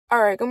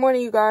All right, good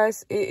morning, you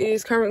guys. It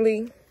is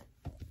currently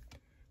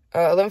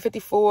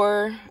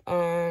 11:54,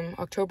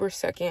 October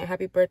 2nd.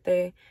 Happy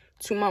birthday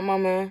to my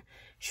mama.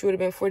 She would have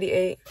been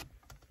 48.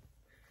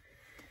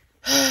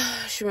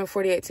 She been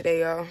 48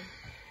 today, y'all.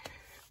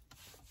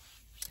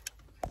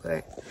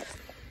 But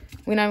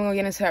we're not even gonna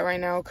get into that right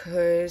now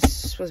because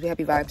it's supposed to be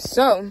happy vibes.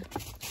 So,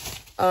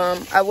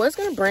 I was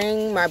gonna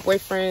bring my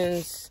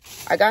boyfriend's.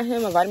 I got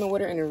him a vitamin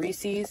water and a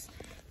Reese's,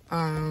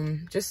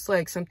 just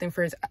like something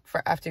for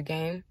after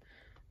game.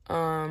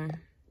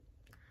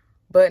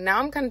 But now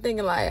I'm kind of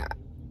thinking like,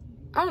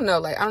 I don't know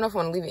if I want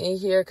to leave it in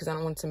here because I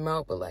don't want it to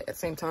melt, but like at the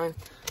same time,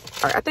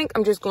 all right, I think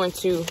I'm just going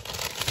to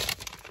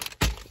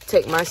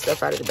take my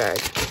stuff out of the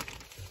bag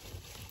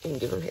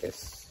and give him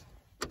his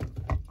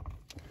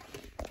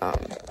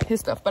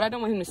stuff, but I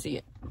don't want him to see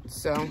it.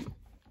 So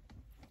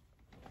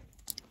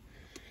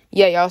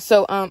yeah, y'all.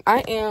 So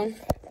I am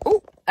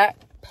at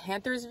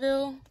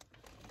Panthersville,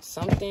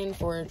 something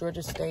for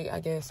Georgia State,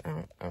 I guess. I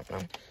don't know.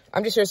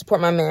 I'm just here to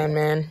support my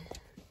man.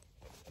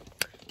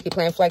 He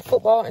playing flag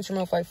football,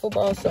 intramural flag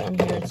football, so I'm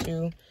here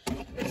to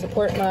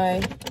support my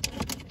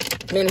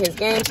man in his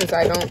game since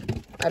I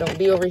don't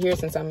be over here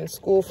since I'm in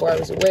school 4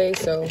 hours away.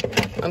 So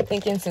I'm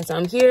thinking since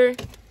I'm here,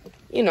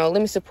 you know, let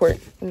me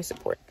support.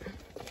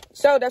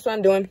 So that's what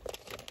I'm doing.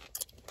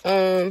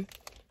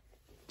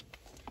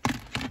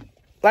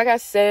 Like I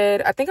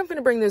said, I think I'm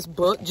gonna bring this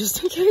book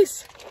just in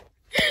case.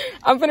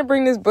 I'm gonna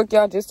bring this book,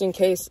 y'all, just in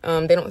case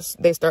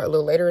they start a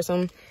little later or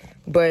something.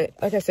 But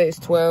like I said, it's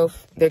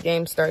 12. Their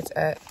game starts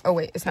at, oh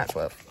wait, it's not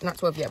 12. Not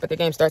 12 yet, but their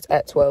game starts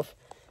at 12.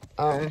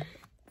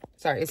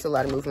 Sorry, it's a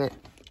lot of movement.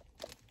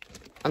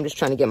 I'm just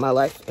trying to get my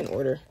life in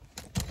order.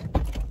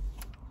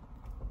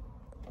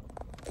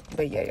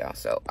 But yeah, y'all,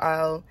 so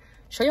I'll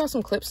show y'all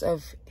some clips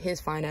of his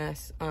fine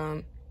ass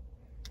when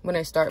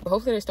they start. But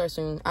hopefully they start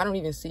soon. I don't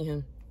even see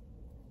him.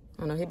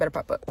 Oh no, he better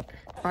pop up.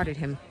 Spotted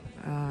him.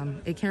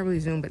 It can't really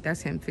zoom, but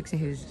that's him fixing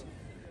his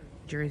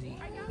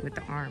jersey with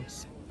the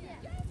arms.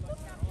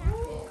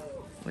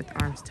 With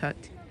the arms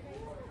tucked.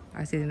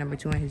 I see the number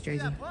 2 on his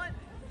jersey.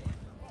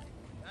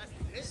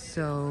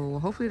 So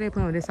hopefully they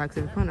play on this side, because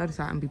if they play on the other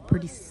side, I'm gonna be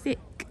pretty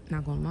sick,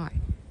 not gonna lie.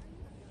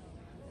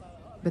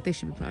 But they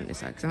should be playing on this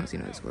side because I don't see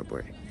no other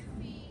scoreboard.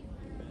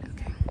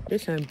 Okay.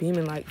 This sun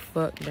beaming like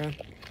fuck, bro.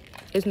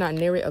 It's not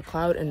nary a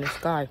cloud in the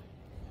sky.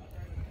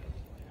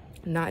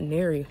 Not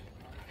nary.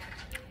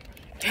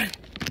 Dang.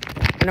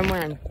 And I'm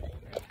wearing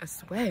a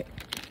sweat.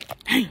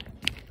 Dang.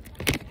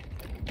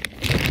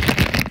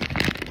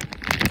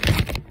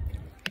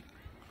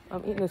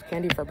 I'm eating this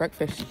candy for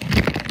breakfast.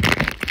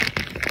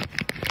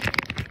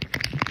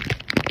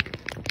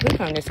 Please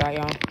play on this side,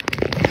 y'all.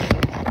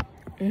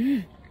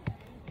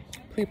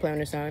 Please play on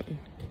this side.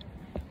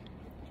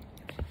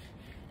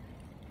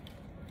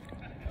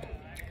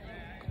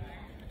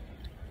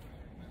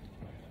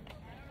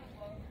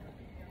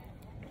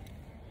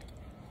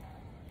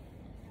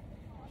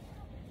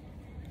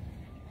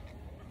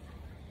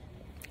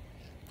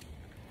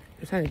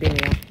 It's not being,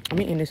 y'all. I'm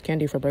eating this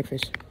candy for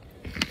breakfast.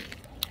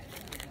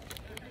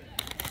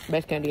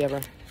 Best candy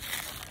ever.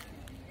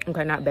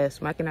 Okay, not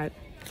best. Mackinac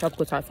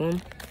Tropical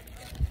Typhoon.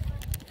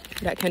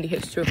 That candy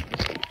hits too. I'm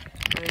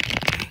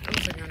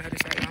sitting on the other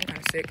side. I'm kind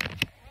of sick.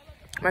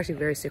 I'm actually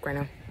very sick right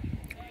now.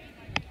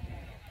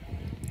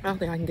 I don't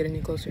think I can get any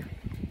closer.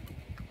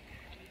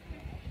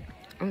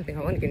 I don't think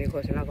I want to get any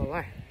closer, not gonna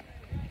lie.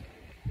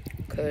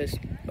 Because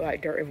I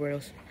like dirt everywhere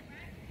else.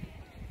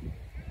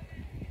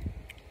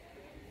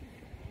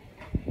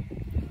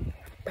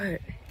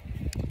 But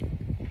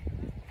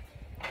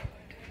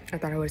I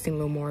thought I would have seen a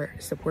little more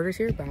supporters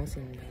here, but I don't see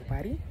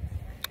nobody.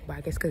 But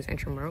I guess because it's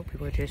intramural,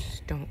 people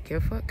just don't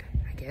give a fuck,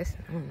 I guess.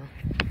 I don't know.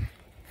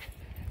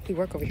 He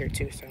work over here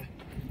too, so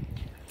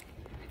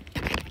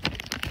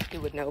he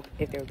would know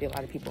if there would be a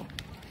lot of people.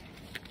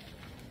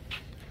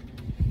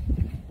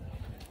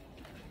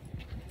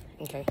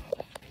 Okay.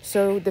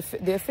 So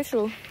the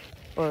official,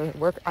 or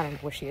work, I don't know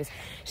where she is.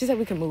 She said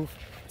we can move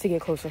to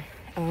get closer.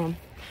 I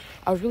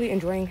was really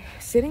enjoying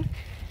sitting,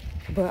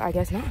 but I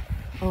guess not.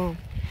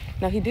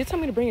 Now, he did tell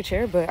me to bring a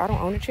chair, but I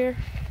don't own a chair.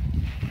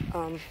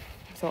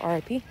 So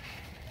RIP.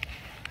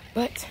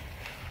 But,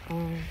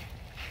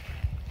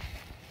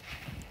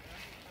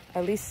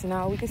 at least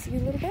now we can see a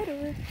little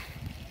better.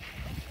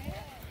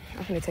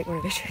 I'm gonna take one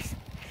of the chairs.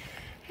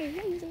 Hey,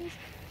 lasers.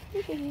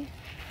 Okay.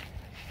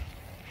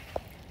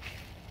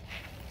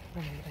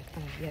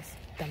 Yes,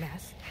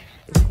 dumbass.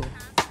 It's cool.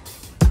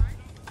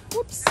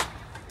 Whoops.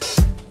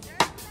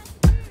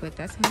 But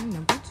that's him,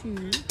 number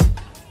 2.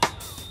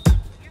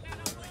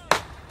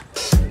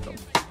 There we go.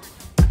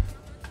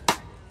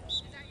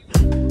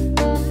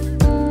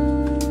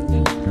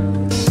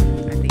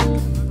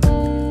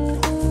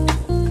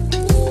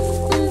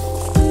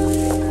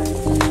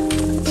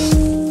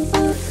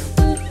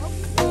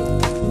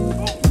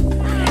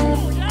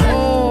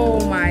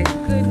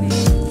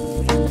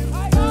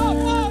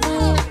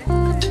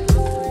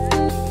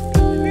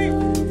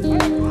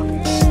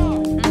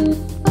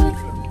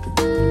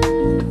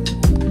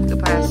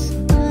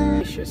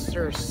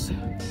 Sir.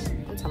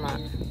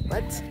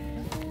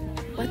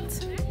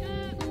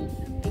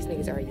 These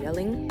niggas are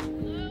yelling.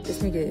 This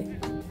nigga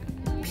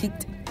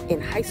peaked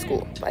in high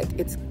school. Like,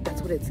 that's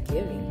what it's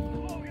giving.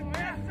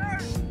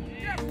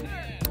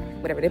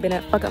 Whatever, they been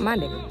at fuck up my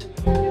nigga.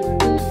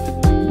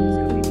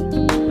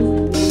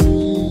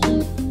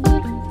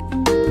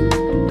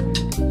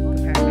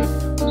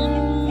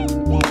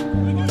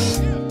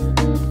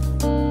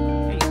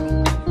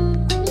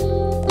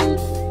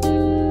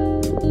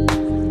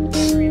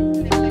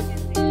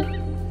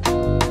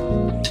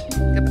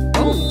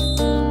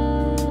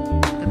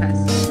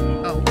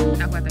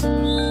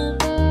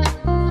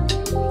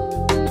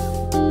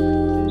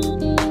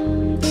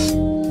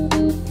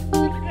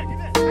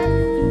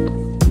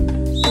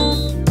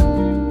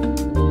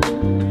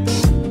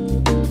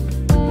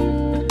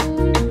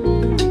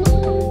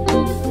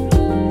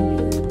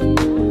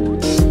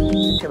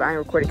 I ain't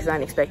recorded because I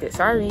didn't expect it.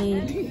 Sorry.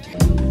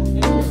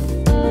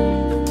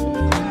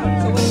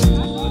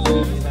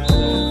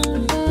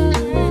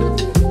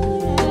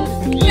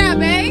 Yeah,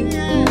 babe.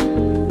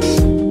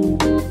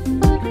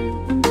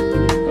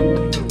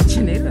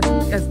 Janita,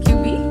 that's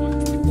QB.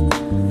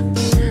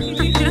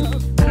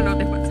 I don't know if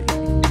they want to.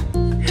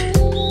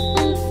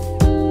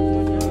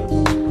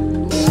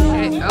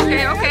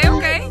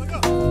 Okay.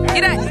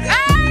 Get out.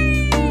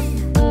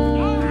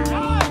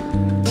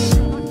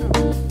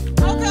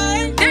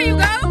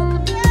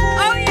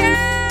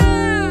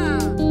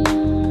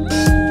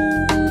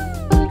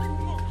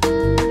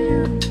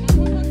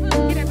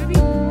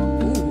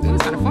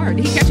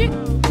 Did he catch it?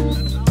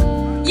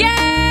 Yay!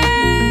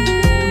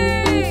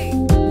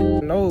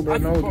 No,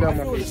 but no, I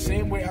feel the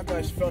same way I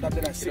guys felt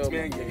after that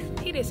 6-man game.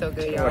 He did so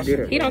good, y'all.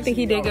 He don't think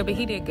he did good, but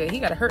he did good. He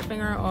got a hurt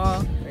finger and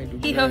all.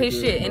 He held his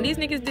shit, and these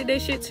niggas did their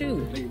shit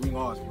too.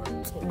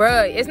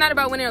 Bruh, it's not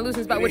about winning or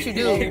losing. It's about what you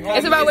do.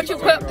 It's about what you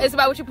put. It's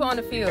about what you put on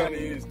the field.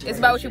 It's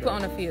about what you put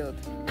on the field.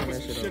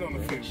 Shit on the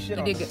field.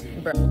 You did good,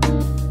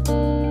 bruh.